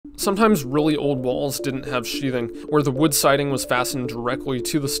Sometimes really old walls didn't have sheathing, where the wood siding was fastened directly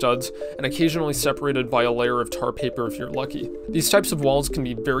to the studs and occasionally separated by a layer of tar paper if you're lucky. These types of walls can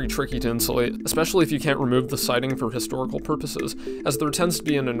be very tricky to insulate, especially if you can't remove the siding for historical purposes, as there tends to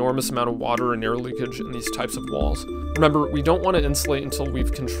be an enormous amount of water and air leakage in these types of walls. Remember, we don't want to insulate until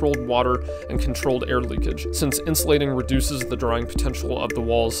we've controlled water and controlled air leakage, since insulating reduces the drying potential of the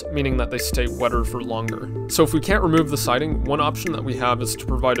walls, meaning that they stay wetter for longer. So if we can't remove the siding, one option that we have is to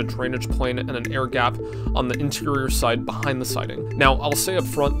provide a drainage plane and an air gap on the interior side behind the siding. Now, I'll say up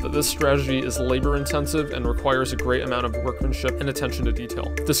front that this strategy is labor intensive and requires a great amount of workmanship and attention to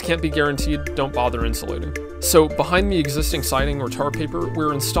detail. If this can't be guaranteed, don't bother insulating. So behind the existing siding or tar paper,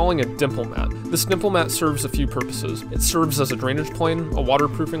 we're installing a dimple mat. This dimple mat serves a few purposes. It serves as a drainage plane, a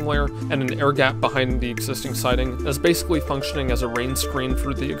waterproofing layer, and an air gap behind the existing siding, as basically functioning as a rain screen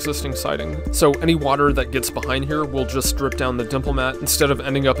for the existing siding. So any water that gets behind here will just drip down the dimple mat instead of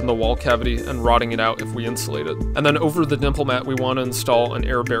ending up in the wall cavity and rotting it out if we insulate it. And then over the dimple mat, we want to install an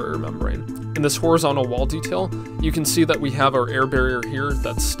air barrier membrane. In this horizontal wall detail, you can see that we have our air barrier here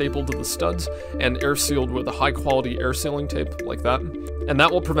that's stapled to the studs and air sealed with a high quality air sealing tape like that. And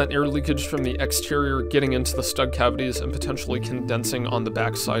that will prevent air leakage from the exterior getting into the stud cavities and potentially condensing on the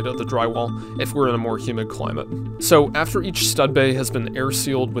back side of the drywall if we're in a more humid climate. So after each stud bay has been air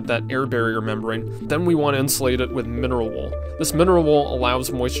sealed with that air barrier membrane, then we want to insulate it with mineral wool. This mineral wool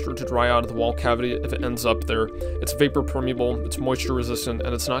allows moisture to dry out of the wall cavity if it ends up there. It's vapor permeable, it's moisture resistant,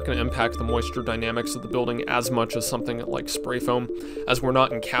 and it's not going to impact the moisture dynamics of the building as much as something like spray foam, as we're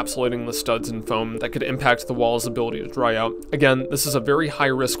not encapsulating the studs in foam that could impact the wall's ability to dry out. Again, this is a very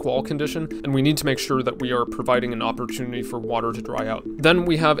high-risk wall condition, and we need to make sure that we are providing an opportunity for water to dry out. Then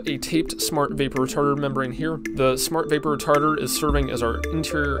we have a taped smart vapor retarder membrane here. The smart vapor retarder is serving as our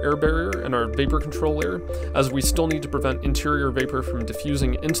interior air barrier and our vapor control layer, as we still need to prevent interior vapor from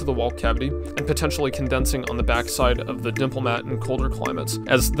diffusing into the wall cavity and potentially condensing on the backside of the dimple mat in colder climates,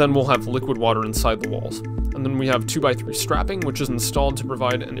 as then we'll have liquid water inside the walls. And then we have 2x3 strapping, which is installed to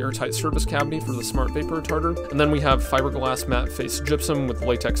provide an airtight surface cavity for the smart vapor retarder. And then we have fiberglass matte face gypsum with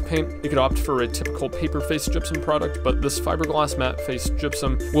latex paint. You could opt for a typical paper face gypsum product, but this fiberglass matte face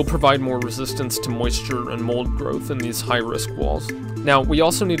gypsum will provide more resistance to moisture and mold growth in these high-risk walls. Now, we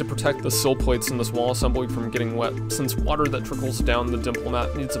also need to protect the sill plates in this wall assembly from getting wet, since water that trickles down the dimple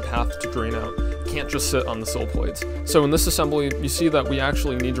mat needs a path to drain out. It can't just sit on the sill plates. So in this assembly, you see that we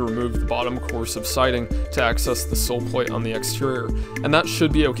actually need to remove the bottom course of siding to access the sill plate on the exterior, and that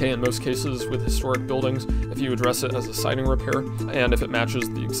should be okay in most cases with historic buildings if you address it as a siding repair and if it matches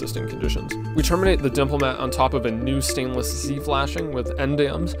the existing conditions. We terminate the dimple mat on top of a new stainless Z flashing with end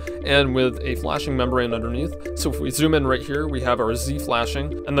dams and with a flashing membrane underneath. So if we zoom in right here, we have our Z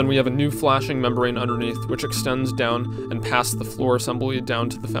flashing, and then we have a new flashing membrane underneath which extends down and past the floor assembly down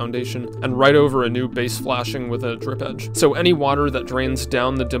to the foundation and right over a new base flashing with a drip edge. So any water that drains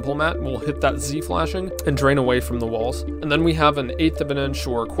down the dimple mat will hit that Z flashing and drain away from the walls. And then we have an 1/8 of an inch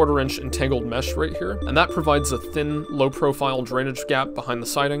or 1/4 inch entangled mesh right here, and that provides a thin, low profile drainage gap behind the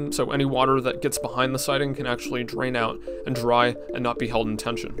siding, so any water that gets behind the siding can actually drain out and dry and not be held in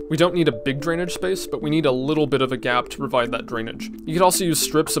tension. We don't need a big drainage space, but we need a little bit of a gap to provide that drainage. You could also use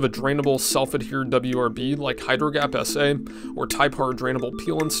strips of a drainable self-adhered WRB like Hydrogap SA or Typar drainable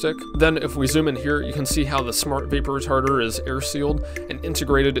peel and stick. Then if we zoom in here, you can see how the smart vapor retarder is air sealed and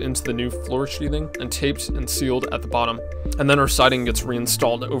integrated into the new floor sheathing and taped and sealed at the bottom. And then our siding gets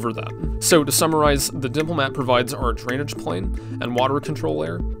reinstalled over that. So to summarize, the dimple mat provides our drainage plane and water control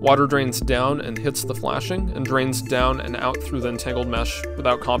layer. Water drains down and hits the flashing and drains down and out through the entangled mesh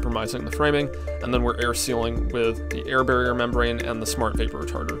without compromising the framing. And then we're air sealing with the air barrier membrane and the smart vapor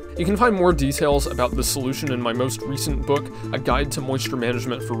retarder. You can find more details about this solution in my most recent book, A Guide to Moisture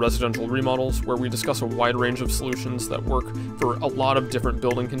Management for Residential Remodels, where we discuss a wide range of solutions that work for a lot of different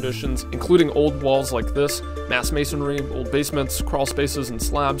building conditions, including old walls like this, mass masonry, old basements, crawl spaces and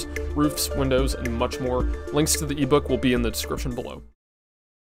slabs, roofs, windows, and much more. Links to the ebook will be in the description below.